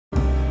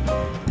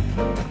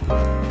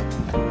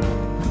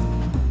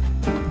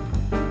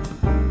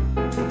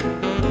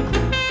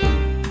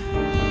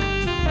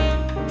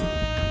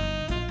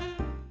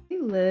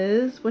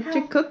Liz. What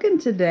you cooking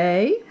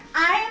today?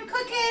 I am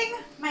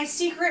cooking my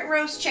secret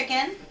roast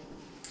chicken.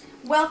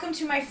 Welcome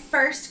to my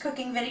first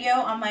cooking video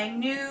on my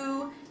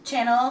new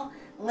channel,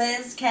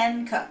 Liz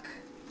Can Cook.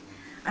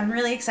 I'm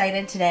really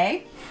excited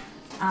today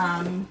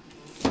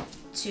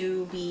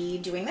to be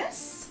doing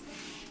this.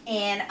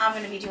 And I'm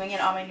going to be doing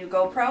it on my new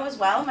GoPro as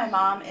well. My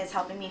mom is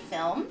helping me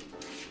film.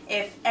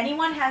 If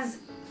anyone has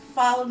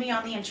followed me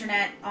on the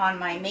internet on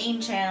my main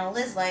channel,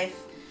 LizLife,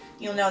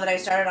 you'll know that I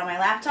started on my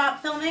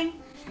laptop filming,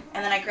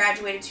 and then I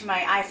graduated to my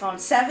iPhone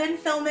 7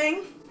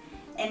 filming,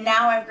 and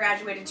now I've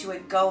graduated to a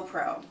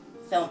GoPro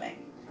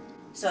filming.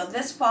 So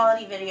this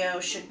quality video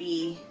should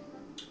be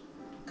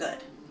good,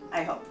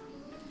 I hope.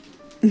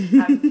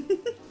 I'm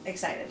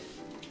excited.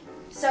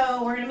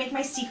 So we're going to make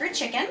my secret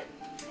chicken,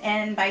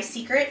 and by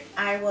secret,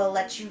 I will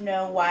let you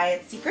know why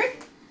it's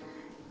secret,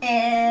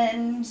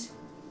 and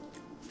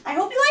I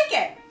hope you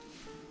like it.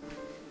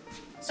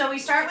 So we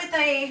start with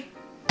a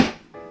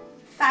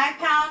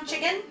 5-pound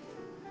chicken,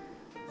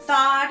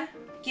 thawed,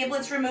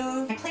 giblets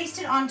removed. I placed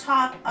it on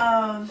top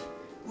of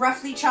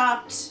roughly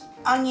chopped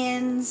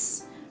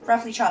onions,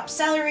 roughly chopped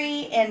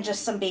celery, and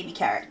just some baby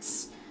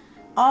carrots.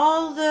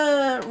 All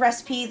the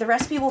recipe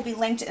will be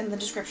linked in the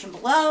description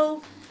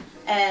below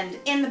and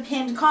in the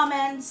pinned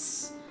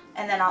comments.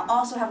 And then I'll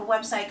also have a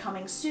website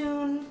coming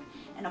soon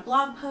and a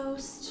blog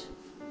post.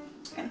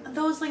 And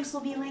those links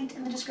will be linked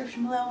in the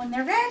description below when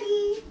they're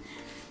ready.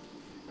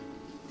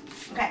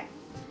 Okay,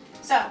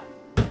 so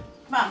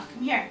Mom,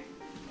 come here.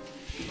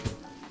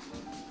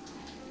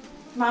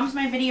 Mom's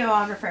my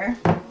videographer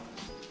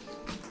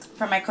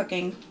for my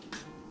cooking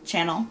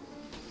channel.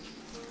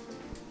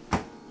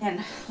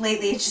 And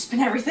lately it's just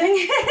been everything.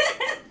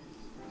 I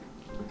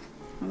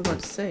was about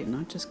to say,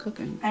 not just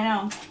cooking. I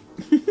know.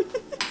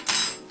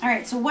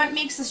 Alright, so what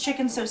makes this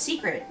chicken so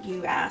secret,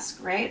 you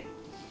ask, right?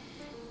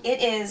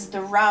 It is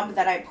the rub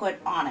that I put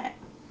on it.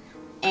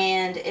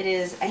 And it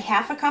is a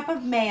 1/2 cup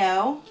of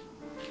mayo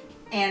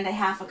and a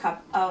 1/2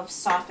 cup of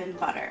softened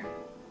butter.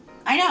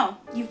 I know,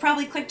 you've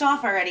probably clicked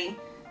off already.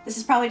 This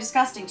is probably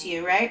disgusting to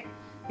you, right?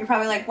 You're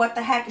probably like, what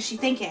the heck is she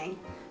thinking?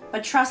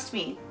 But trust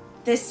me,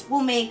 this will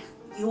make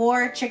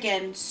your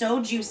chicken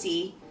so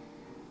juicy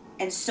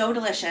and so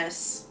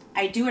delicious.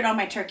 I do it on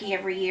my turkey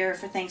every year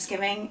for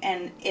Thanksgiving,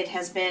 and it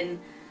has been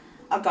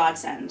a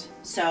godsend.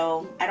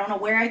 So I don't know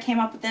where I came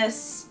up with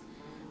this,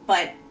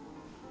 but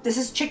this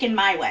is chicken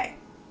my way.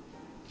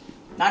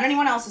 Not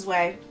anyone else's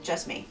way,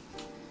 just me.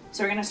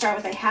 So we're going to start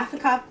with a 1/2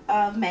 cup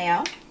of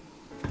mayo.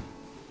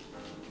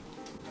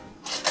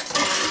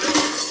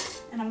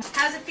 And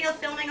how's it feel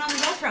filming on the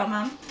GoPro,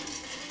 Mom?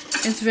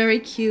 It's very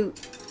cute.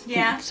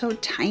 Yeah? It's so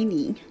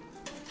tiny.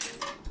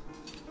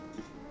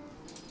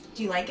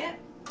 Do you like it?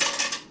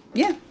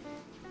 Yeah.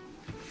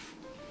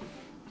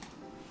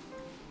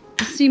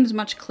 It seems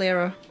much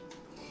clearer.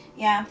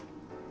 Yeah.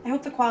 I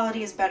hope the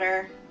quality is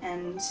better,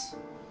 and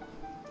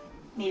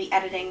maybe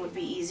editing would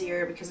be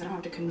easier because I don't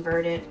have to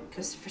convert it,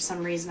 because for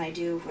some reason I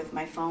do with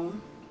my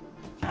phone.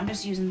 I'm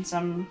just using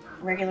some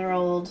regular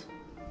old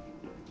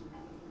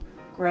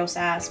gross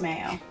ass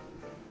mayo.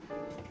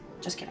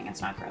 Just kidding,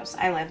 it's not gross.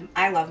 I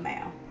love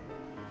mayo.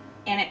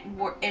 And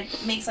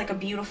it makes like a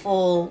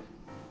beautiful,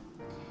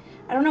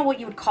 I don't know what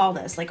you would call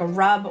this, like a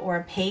rub or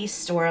a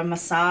paste or a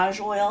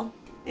massage oil,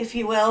 if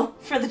you will,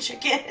 for the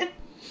chicken.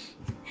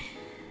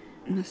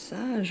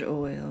 Massage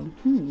oil.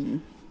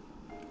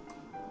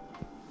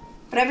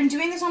 But I've been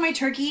doing this on my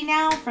turkey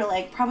now for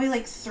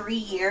probably 3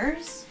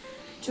 years,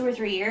 2 or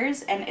 3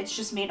 years, and it's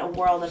just made a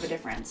world of a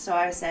difference. So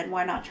I said,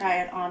 why not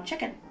try it on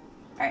chicken?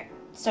 All right,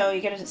 so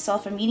you get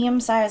yourself a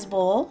medium-sized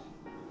bowl.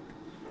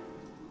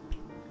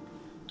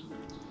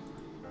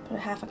 Put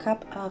a 1/2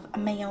 cup of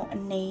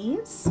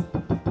mayonnaise.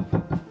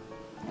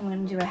 I'm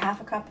going to do a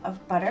 1/2 cup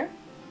of butter,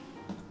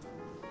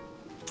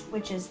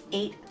 which is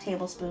 8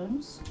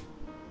 tablespoons.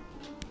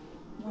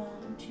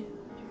 1, 2,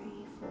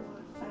 3, 4,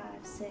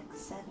 5, 6,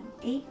 7,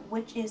 8,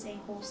 which is a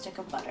whole stick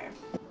of butter.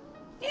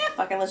 Yeah,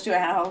 fuck it, let's do a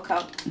 1/2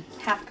 cup.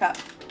 1/2 cup.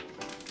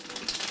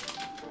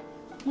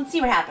 Let's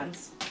see what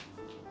happens.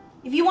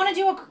 If you want to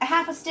do a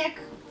 1/2 stick,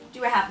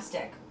 do a 1/2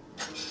 stick.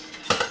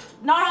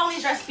 Not all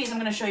these recipes I'm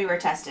going to show you are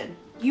tested.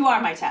 You are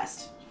my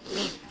test.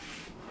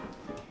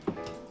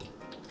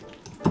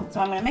 So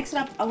I'm going to mix it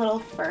up a little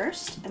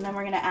first, and then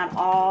we're going to add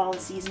all the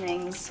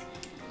seasonings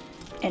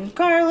and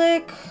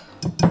garlic.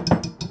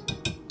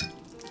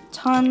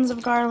 Tons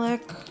of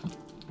garlic.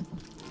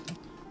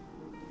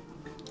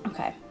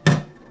 Okay.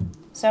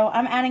 So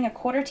I'm adding a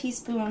 1/4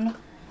 teaspoon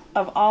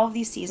of all of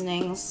these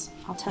seasonings.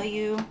 I'll tell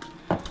you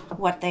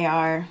what they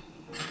are.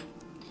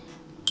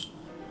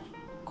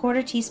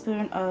 1/4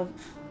 teaspoon of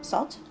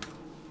salt.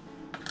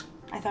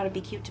 I thought it'd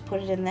be cute to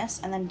put it in this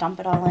and then dump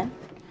it all in.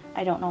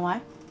 I don't know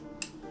why.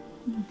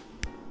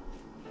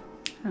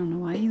 I don't know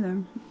why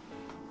either.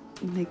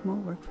 You make more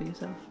work for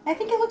yourself. I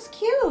think it looks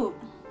cute.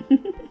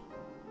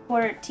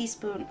 1/4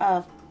 teaspoon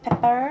of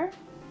pepper.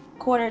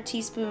 1/4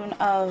 teaspoon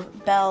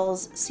of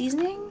Bell's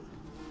seasoning.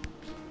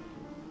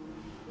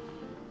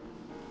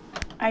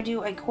 I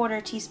do a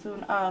 1/4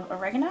 teaspoon of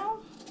oregano.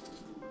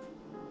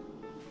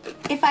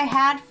 If I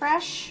had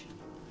fresh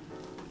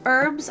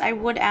herbs, I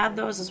would add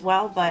those as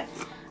well, but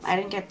I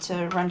didn't get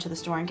to run to the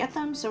store and get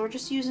them, so we're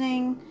just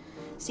using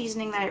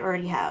seasoning that I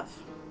already have,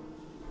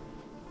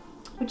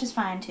 which is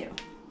fine too.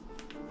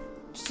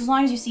 Just as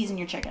long as you season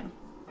your chicken.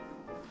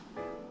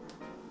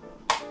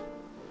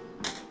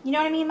 You know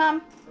what I mean,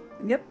 Mom?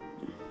 Yep.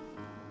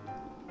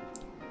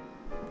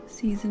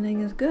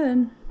 Seasoning is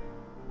good.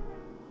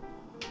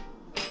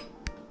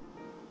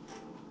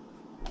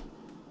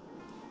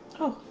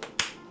 Oh,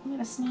 I'm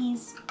gonna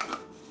sneeze.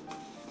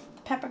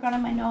 The pepper got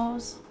on my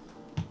nose.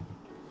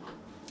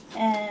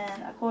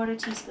 And a 1/4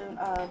 teaspoon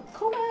of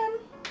cumin.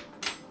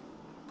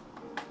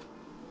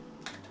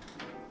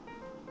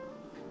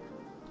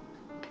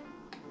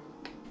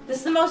 This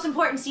is the most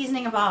important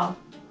seasoning of all.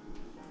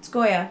 It's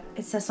Goya.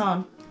 It's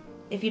Sazon.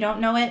 If you don't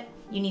know it,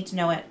 you need to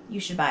know it. You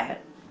should buy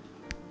it.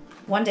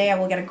 One day I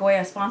will get a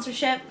Goya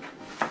sponsorship.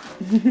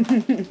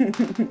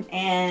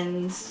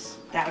 And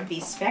that would be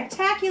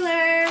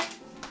spectacular.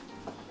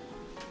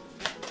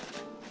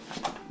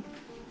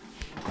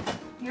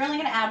 You're only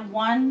going to add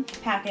 1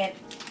 packet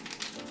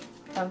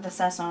of the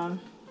Sazon.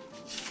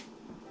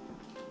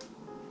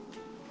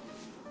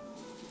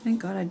 Thank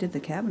God I did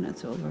the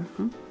cabinets over,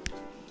 huh?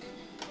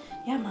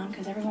 Yeah, Mom,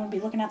 because everyone would be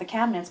looking at the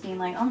cabinets being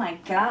like, oh my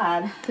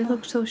God. They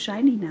look so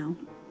shiny now.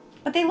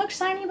 But they looked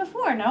shiny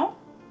before, no?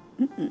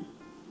 Mm-mm.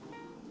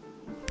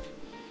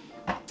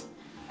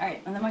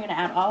 Alright, and then we're going to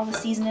add all the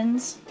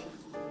seasonings.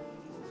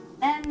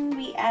 And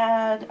we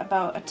add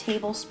about a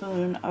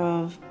tablespoon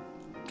of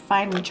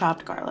finely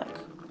chopped garlic.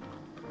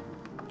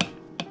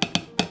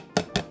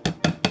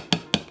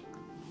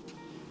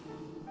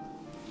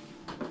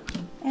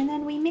 And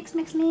then we mix,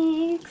 mix,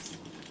 mix.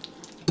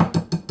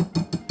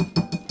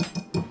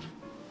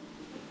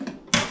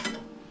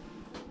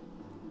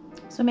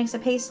 So it makes a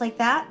paste like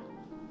that.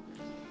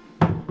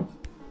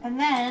 And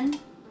then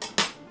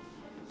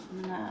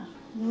I'm gonna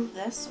move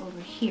this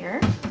over here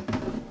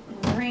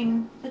and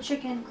bring the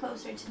chicken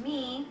closer to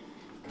me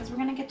because we're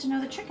gonna get to know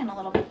the chicken a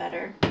little bit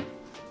better.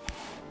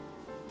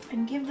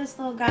 And give this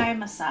little guy a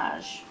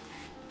massage.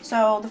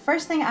 So the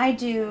first thing I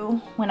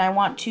do when I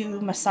want to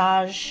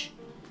massage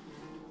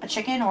a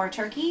chicken or a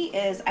turkey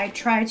is I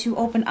try to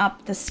open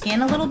up the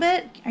skin a little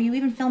bit. Are you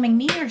even filming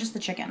me or just the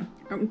chicken?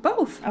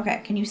 Both.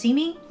 Okay, can you see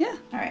me? Yeah.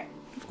 All right.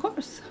 Of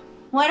course.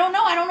 Well, I don't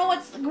know. I don't know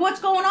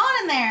what's going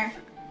on in there.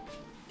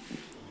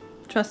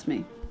 Trust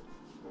me.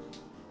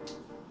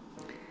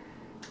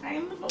 I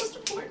am the most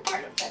important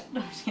part of it.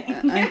 No, I'm just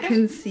kidding. I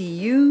can see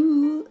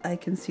you. I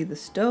can see the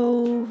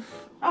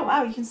stove. Oh,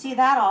 wow. You can see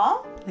that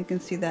all? I can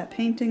see that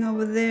painting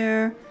over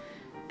there.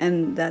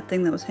 And that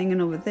thing that was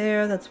hanging over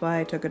there. That's why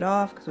I took it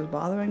off, because it was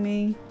bothering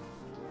me.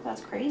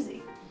 That's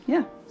crazy.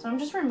 Yeah. So I'm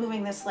just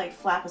removing this like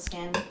flap of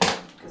skin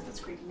because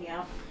that's creeping me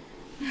out.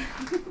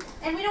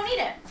 And we don't need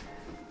it.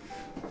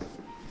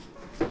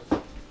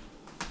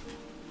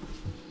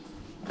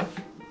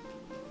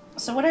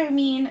 So what I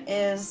mean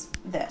is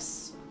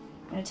this.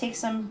 I'm going to take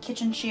some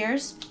kitchen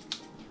shears,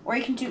 or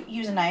you can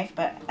use a knife,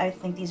 but I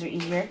think these are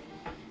easier.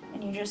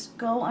 And you just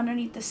go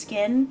underneath the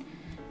skin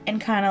and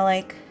kind of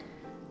like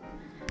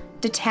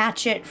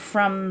detach it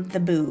from the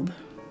boob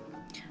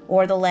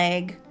or the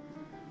leg,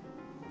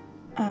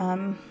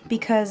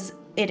 because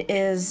it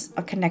is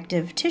a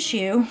connective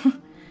tissue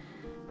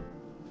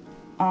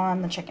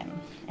on the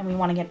chicken, and we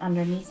want to get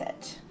underneath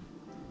it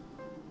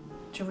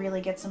to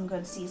really get some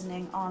good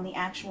seasoning on the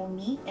actual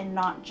meat and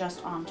not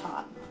just on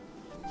top.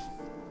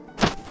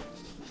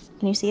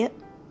 Can you see it?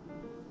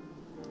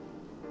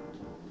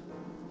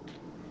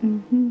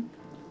 Mm-hmm.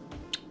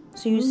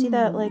 So you see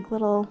that like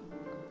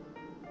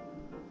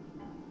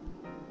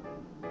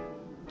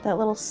that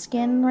little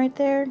skin right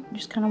there? You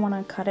just kind of want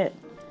to cut it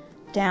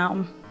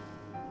down.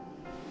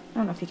 I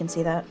don't know if you can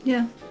see that.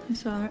 Yeah, I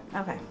saw it.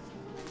 Okay.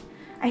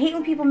 I hate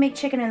when people make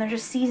chicken and they're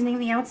just seasoning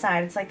the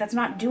outside. It's like, that's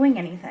not doing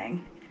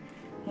anything,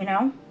 you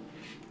know?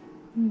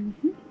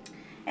 Mm-hmm.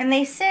 And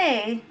they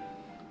say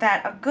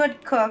that a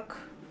good cook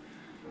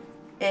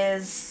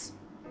is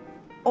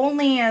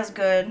only as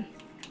good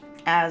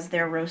as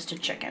their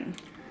roasted chicken.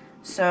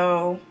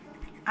 So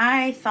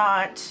I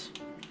thought,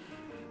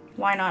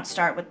 why not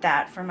start with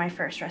that for my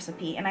first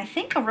recipe? And I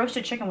think a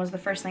roasted chicken was the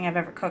first thing I've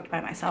ever cooked by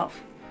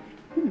myself.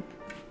 I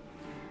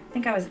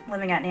think I was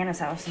living at Nana's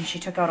house and she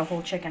took out a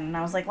whole chicken and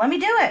I was like, let me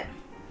do it.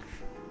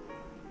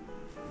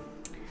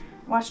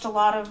 Watched a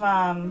lot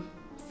of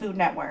Food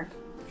Network.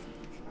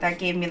 That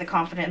gave me the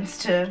confidence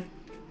to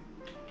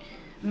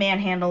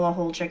manhandle a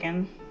whole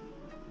chicken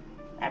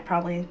at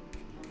probably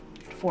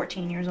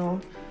 14 years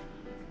old.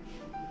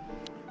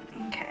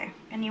 Okay,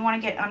 and you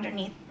want to get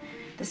underneath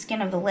the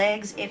skin of the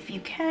legs if you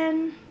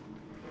can.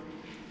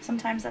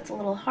 Sometimes that's a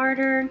little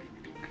harder.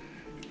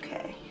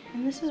 Okay,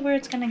 and this is where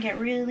it's gonna get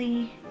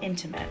really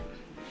intimate.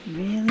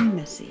 Really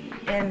messy.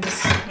 And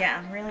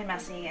yeah, really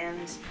messy.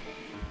 And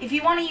if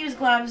you want to use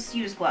gloves,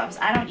 use gloves.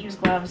 I don't use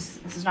gloves.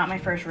 This is not my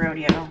first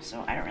rodeo,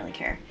 so I don't really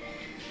care.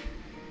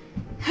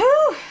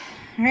 Whew!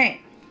 Alright,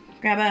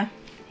 grab a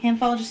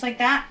handful just like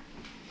that.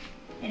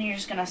 And you're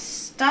just gonna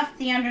stuff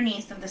the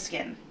underneath of the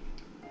skin.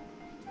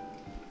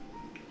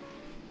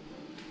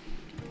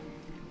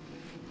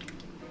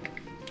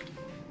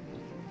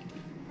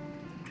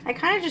 I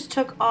kind of just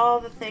took all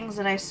the things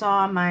that I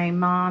saw my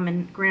mom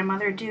and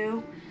grandmother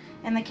do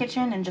in the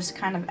kitchen and just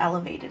kind of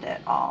elevated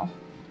it all.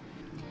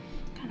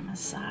 Kind of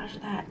massage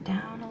that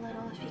down a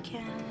little if you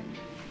can.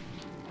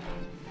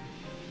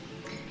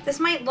 This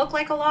might look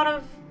like a lot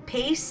of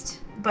paste,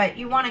 but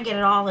you want to get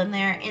it all in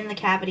there in the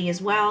cavity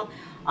as well,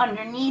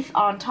 underneath,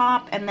 on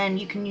top, and then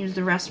you can use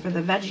the rest for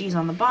the veggies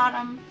on the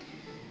bottom.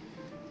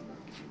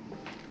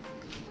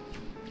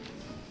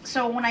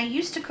 So when I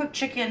used to cook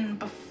chicken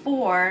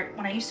before,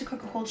 when I used to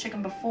cook a whole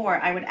chicken before,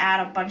 I would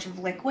add a bunch of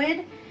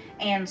liquid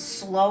and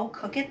slow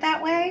cook it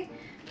that way.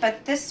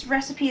 But this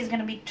recipe is going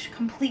to be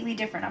completely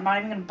different. I'm not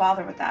even going to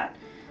bother with that.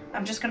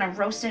 I'm just going to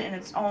roast it in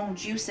its own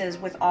juices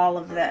with all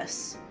of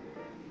this.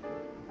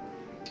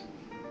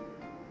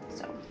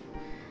 So,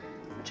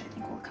 which I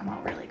think will come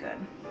out really good.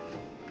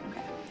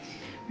 Okay,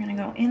 we're going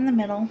to go in the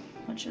middle,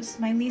 which is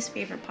my least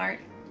favorite part.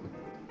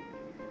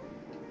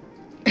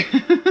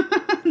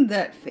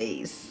 That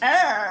face.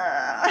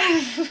 But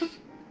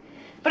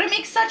it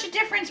makes such a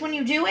difference when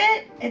you do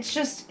it.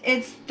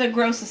 It's the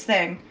grossest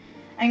thing.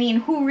 I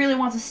mean, who really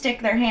wants to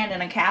stick their hand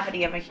in a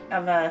cavity of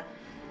a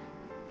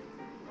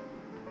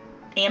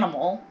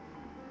animal?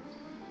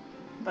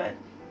 But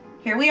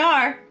here we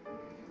are.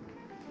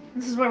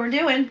 This is what we're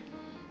doing.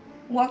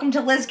 Welcome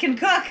to Liz Can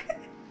Cook.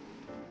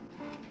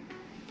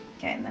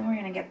 Okay, and then we're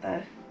gonna get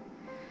the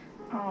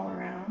all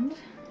around.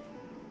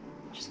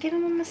 Just give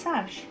him a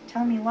massage.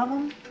 Tell him you love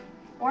him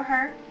or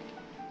her.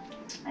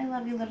 I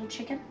love you, little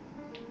chicken.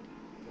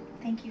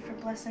 Thank you for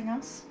blessing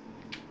us.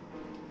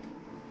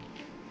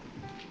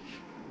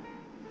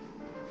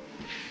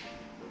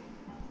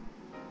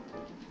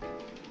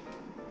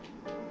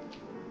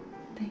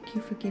 Thank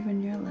you for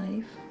giving your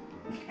life.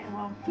 Okay,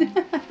 well,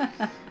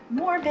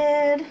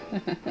 morbid.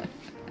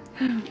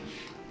 I'm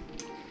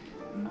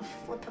gonna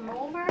flip him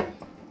over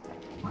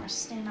or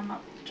stand him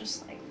up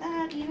just like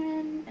that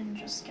even, and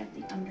just get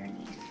the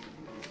underneath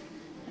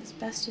as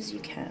best as you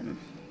can,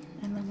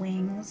 and the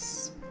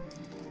wings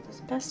as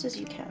best as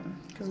you can,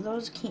 because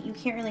those you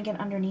can't really get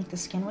underneath the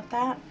skin with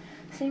that.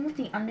 Same with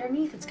the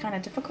underneath, it's kind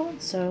of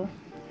difficult, so,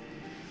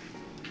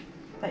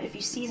 but if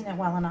you season it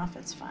well enough,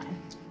 it's fine.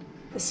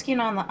 The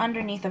skin on the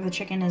underneath of the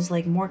chicken is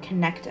like more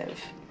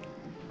connective.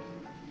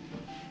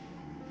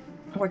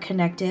 Or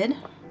connected.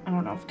 I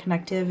don't know if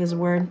connective is a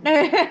word.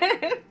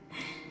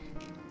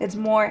 It's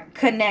more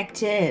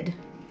connected.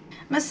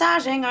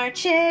 Massaging our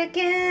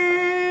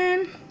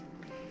chicken.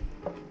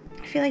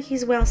 I feel like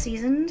he's well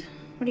seasoned.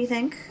 What do you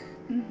think?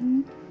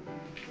 Mm-hmm.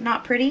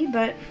 Not pretty,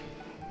 but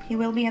he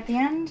will be at the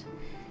end.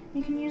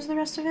 You can use the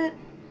rest of it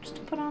just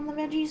to put on the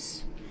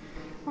veggies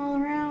all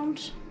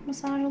around.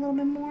 Massage a little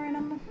bit more in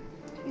them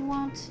if you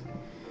want.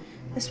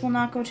 This will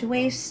not go to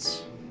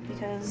waste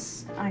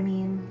because, I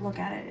mean, look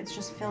at it. It's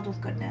just filled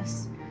with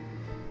goodness.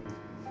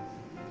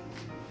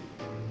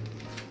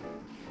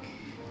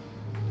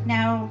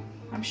 Now,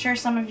 I'm sure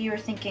some of you are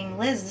thinking,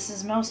 Liz, this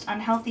is most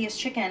unhealthiest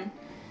chicken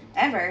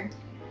ever,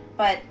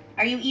 but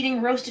are you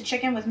eating roasted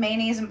chicken with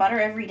mayonnaise and butter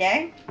every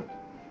day?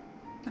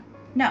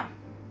 No,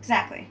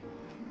 exactly.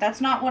 That's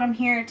not what I'm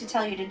here to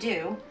tell you to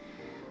do,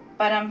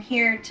 but I'm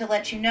here to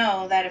let you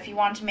know that if you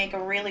want to make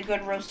a really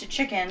good roasted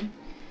chicken,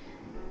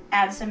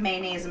 add some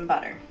mayonnaise and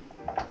butter.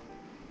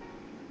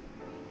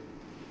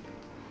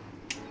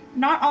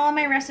 Not all of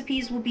my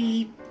recipes will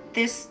be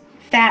this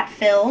fat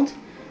filled.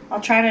 I'll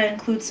try to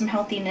include some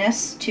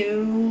healthiness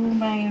to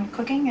my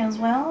cooking as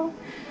well,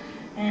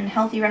 and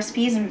healthy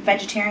recipes and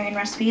vegetarian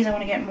recipes. I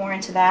want to get more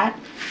into that.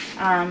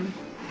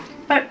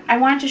 But I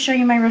wanted to show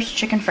you my roasted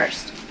chicken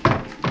first.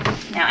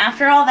 Now,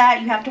 after all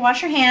that, you have to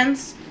wash your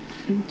hands.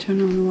 And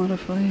turn on the water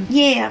for you.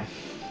 Yeah.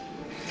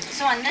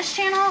 So on this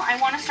channel, I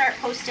want to start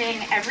posting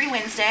every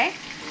Wednesday.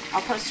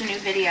 I'll post a new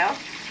video.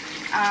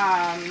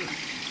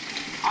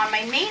 On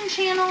my main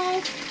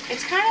channel,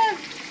 it's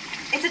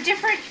a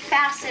different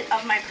facet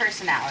of my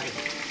personality.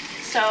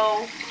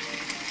 So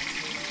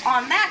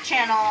on that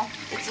channel,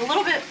 it's a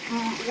little bit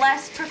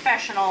less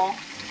professional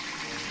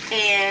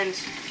and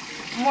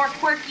more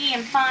quirky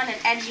and fun and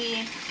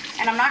edgy,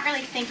 and I'm not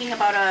really thinking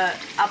about a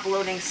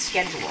uploading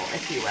schedule,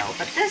 if you will.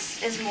 But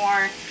this is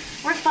more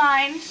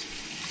refined,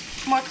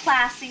 more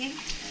classy,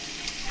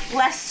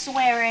 less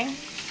swearing,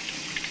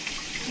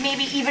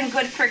 maybe even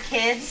good for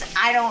kids.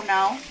 I don't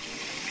know.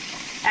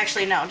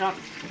 Actually, no, don't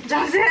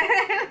say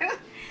it.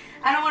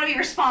 I don't want to be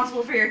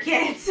responsible for your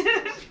kids.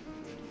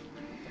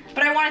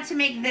 But I wanted to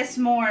make this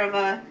more of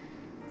a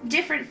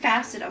different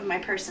facet of my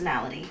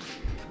personality.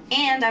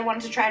 And I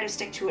wanted to try to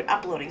stick to an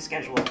uploading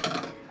schedule,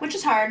 which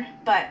is hard,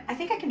 but I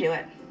think I can do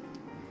it.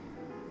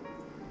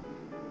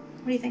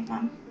 What do you think,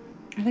 Mom?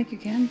 I think you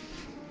can.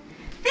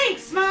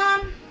 Thanks,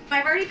 Mom.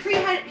 I've already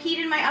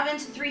preheated my oven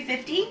to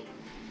 350.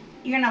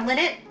 You're gonna lid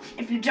it.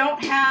 If you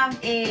don't have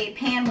a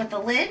pan with a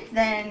lid,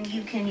 then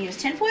you can use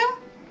tinfoil.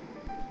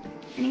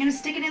 And you're gonna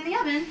stick it in the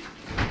oven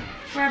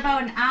for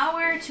about an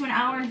hour to an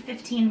hour and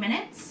 15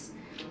 minutes.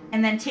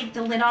 And then take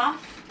the lid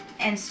off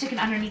and stick it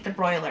underneath the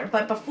broiler.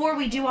 But before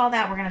we do all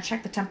that, we're gonna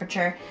check the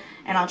temperature,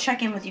 and I'll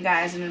check in with you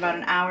guys in about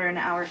an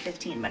hour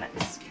 15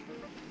 minutes.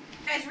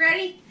 You guys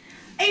ready?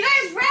 Are you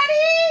guys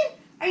ready?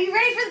 Are you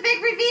ready for the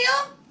big reveal?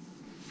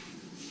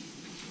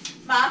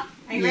 Mom,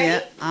 are you ready?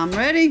 Yeah, I'm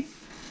ready.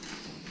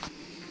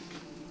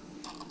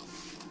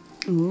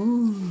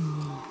 Ooh.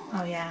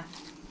 Oh, yeah.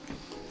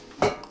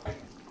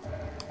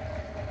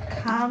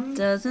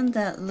 Doesn't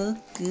that look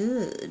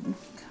good?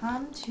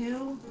 Come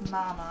to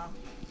Mama.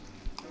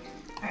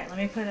 All right, let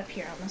me put it up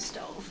here on the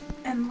stove.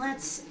 And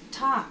let's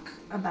talk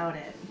about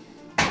it.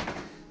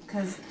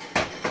 Because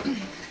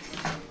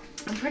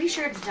I'm pretty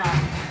sure it's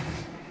done.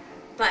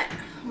 But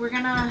we're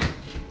going to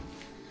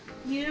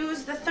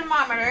use the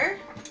thermometer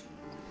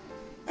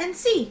and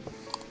see.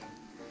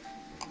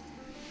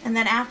 And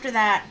then after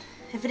that,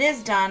 if it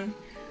is done,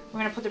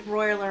 we're going to put the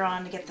broiler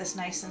on to get this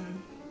nice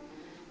and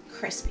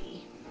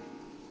crispy.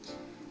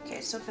 Okay,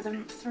 so for the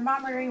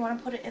thermometer, you want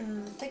to put it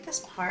in the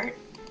thickest part.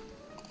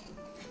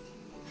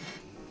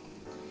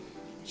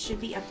 It should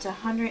be up to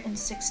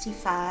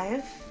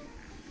 165.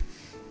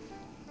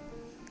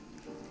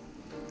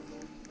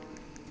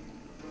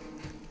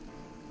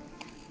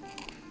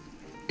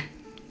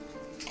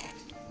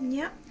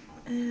 Yep,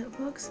 it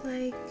looks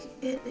like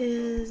it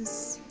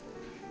is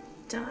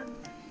done.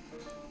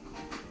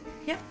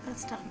 Yep,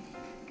 that's done.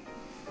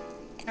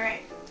 All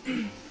right.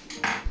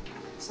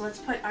 So let's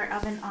put our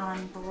oven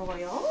on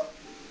broil.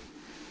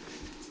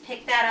 Let's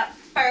pick that up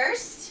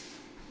first.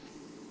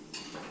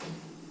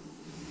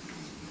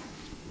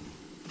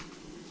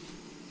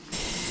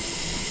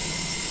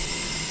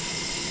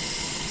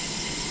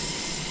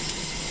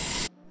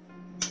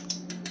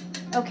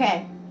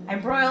 Okay, I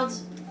broiled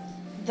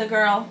the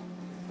girl.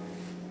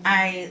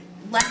 I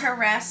let her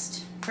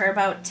rest for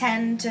about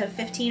 10 to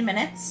 15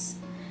 minutes.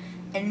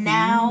 And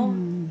now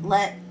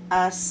let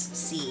us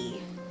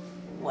see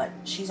what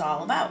she's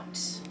all about.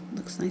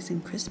 Looks nice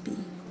and crispy.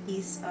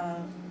 Piece of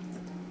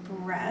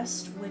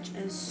breast, which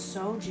is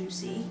so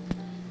juicy.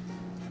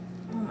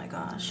 Oh my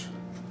gosh.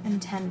 And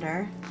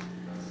tender.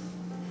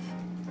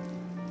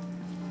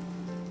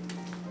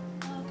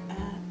 Look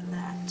at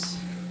that.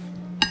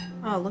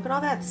 Oh, look at all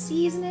that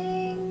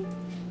seasoning.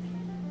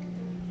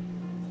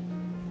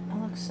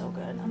 That looks so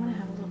good. I'm gonna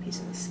have a little piece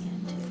of the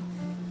skin too.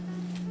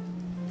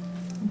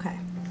 Okay.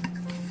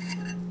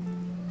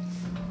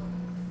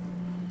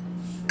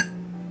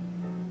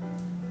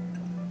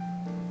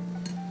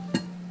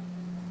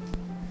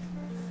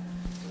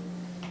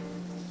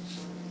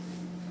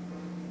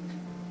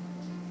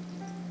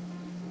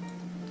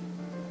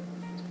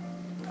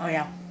 Oh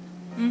yeah.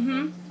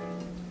 Mm-hmm.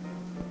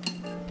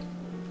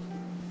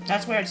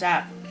 That's where it's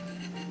at.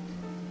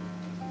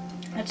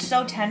 It's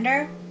so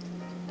tender,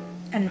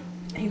 and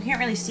you can't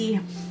really see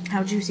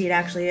how juicy it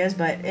actually is,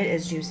 but it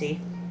is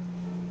juicy.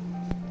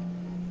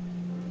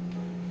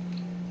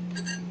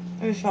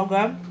 It is so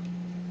good.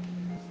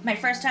 My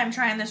first time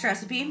trying this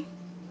recipe,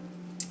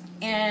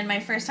 and my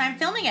first time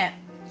filming it.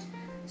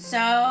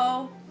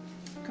 So,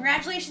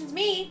 congratulations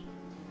me.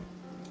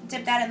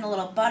 Dip that in the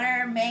little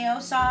butter mayo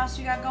sauce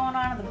you got going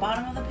on at the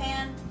bottom of the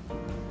pan.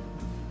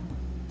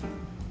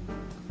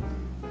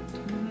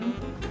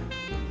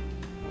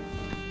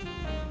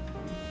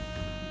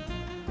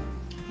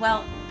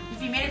 Well,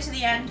 if you made it to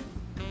the end,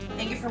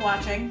 thank you for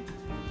watching.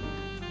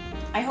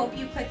 I hope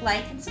you click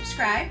like and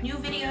subscribe. New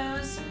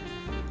videos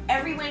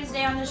every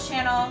Wednesday on this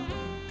channel.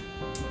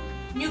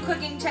 New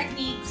cooking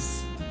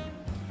techniques.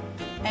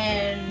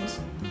 And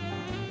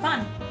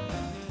fun.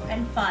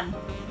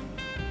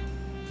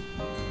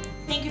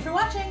 Thank you for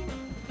watching.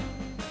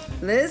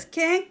 Liz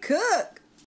can't cook.